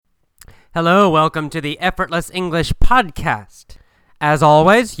Hello, welcome to the Effortless English Podcast. As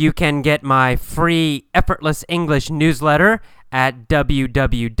always, you can get my free Effortless English newsletter at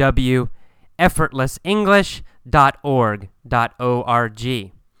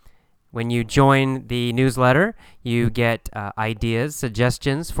www.effortlessenglish.org. When you join the newsletter, you get ideas,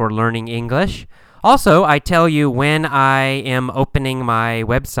 suggestions for learning English. Also, I tell you when I am opening my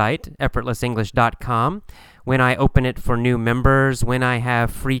website, effortlessenglish.com, when I open it for new members, when I have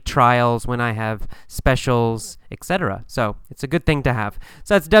free trials, when I have specials, etc. So it's a good thing to have.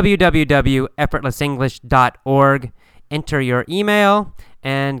 So that's www.effortlessenglish.org. Enter your email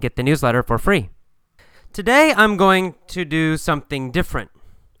and get the newsletter for free. Today I'm going to do something different.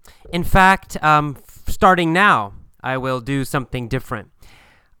 In fact, starting now, I will do something different.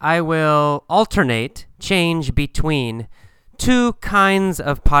 I will change between two kinds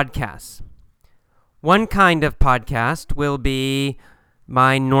of podcasts. One kind of podcast will be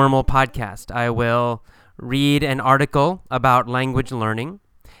my normal podcast. I will read an article about language learning,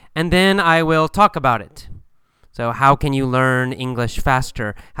 and then I will talk about it. So how can you learn English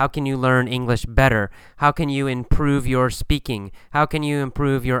faster? How can you learn English better? How can you improve your speaking? How can you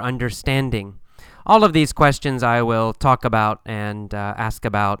improve your understanding? All of these questions I will talk about and ask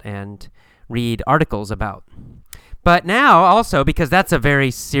about and read articles about. But now also, because that's a very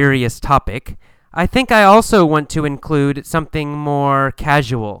serious topic, I think I also want to include something more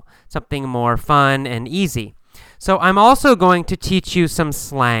casual, something more fun and easy. So I'm also going to teach you some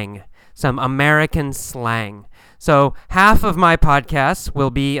slang, some American slang. So half of my podcasts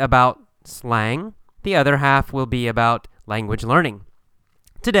will be about slang. The other half will be about language learning.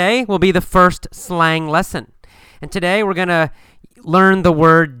 Today will be the first slang lesson. And today we're going to learn the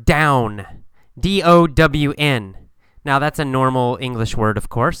word down, D-O-W-N. Now that's a normal English word, of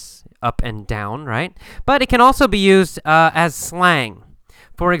course, up and down, right? But it can also be used as slang.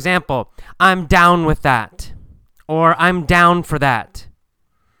 For example, I'm down with that, or I'm down for that.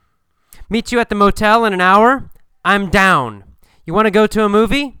 Meet you at the motel in an hour? I'm down. You want to go to a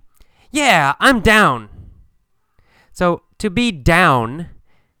movie? Yeah, I'm down. So to be down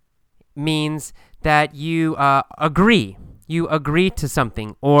means that you agree. You agree to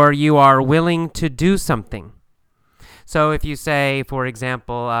something, or you are willing to do something. So if you say, for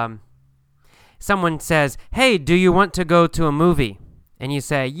example, someone says, hey, do you want to go to a movie? And you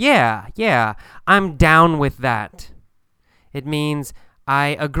say, yeah, I'm down with that. It means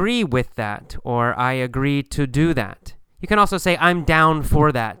I agree with that, or I agree to do that. You can also say, I'm down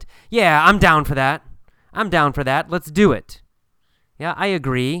for that. Yeah, I'm down for that. I'm down for that. Let's do it. Yeah, I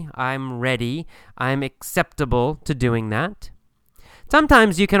agree. I'm ready. I'm acceptable to doing that.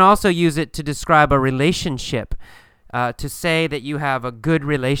 Sometimes you can also use it to describe a relationship, to say that you have a good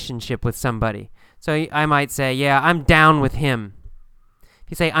relationship with somebody. So I might say, yeah, I'm down with him.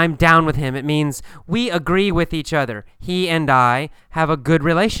 If you say, I'm down with him, it means we agree with each other. He and I have a good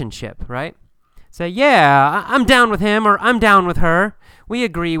relationship, right? So yeah, I'm down with him, or I'm down with her. We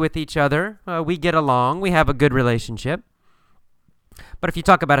agree with each other. We get along. We have a good relationship. But if you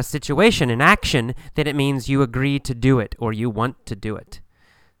talk about a situation, an action, then it means you agree to do it, or you want to do it.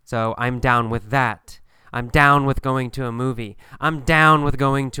 So I'm down with that. I'm down with going to a movie. I'm down with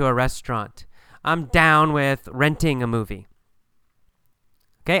going to a restaurant. I'm down with renting a movie.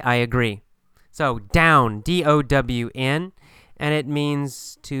 Okay, I agree. So down, D-O-W-N, and it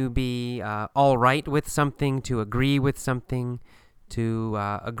means to be all right with something, to agree with something, to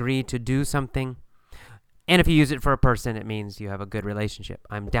agree to do something. And if you use it for a person, it means you have a good relationship.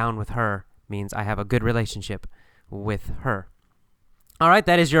 I'm down with her means I have a good relationship with her. All right,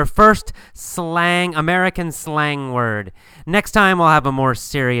 that is your first American slang word. Next time, we'll have a more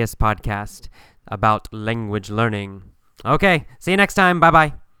serious podcast about language learning. Okay, see you next time.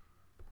 Bye-bye.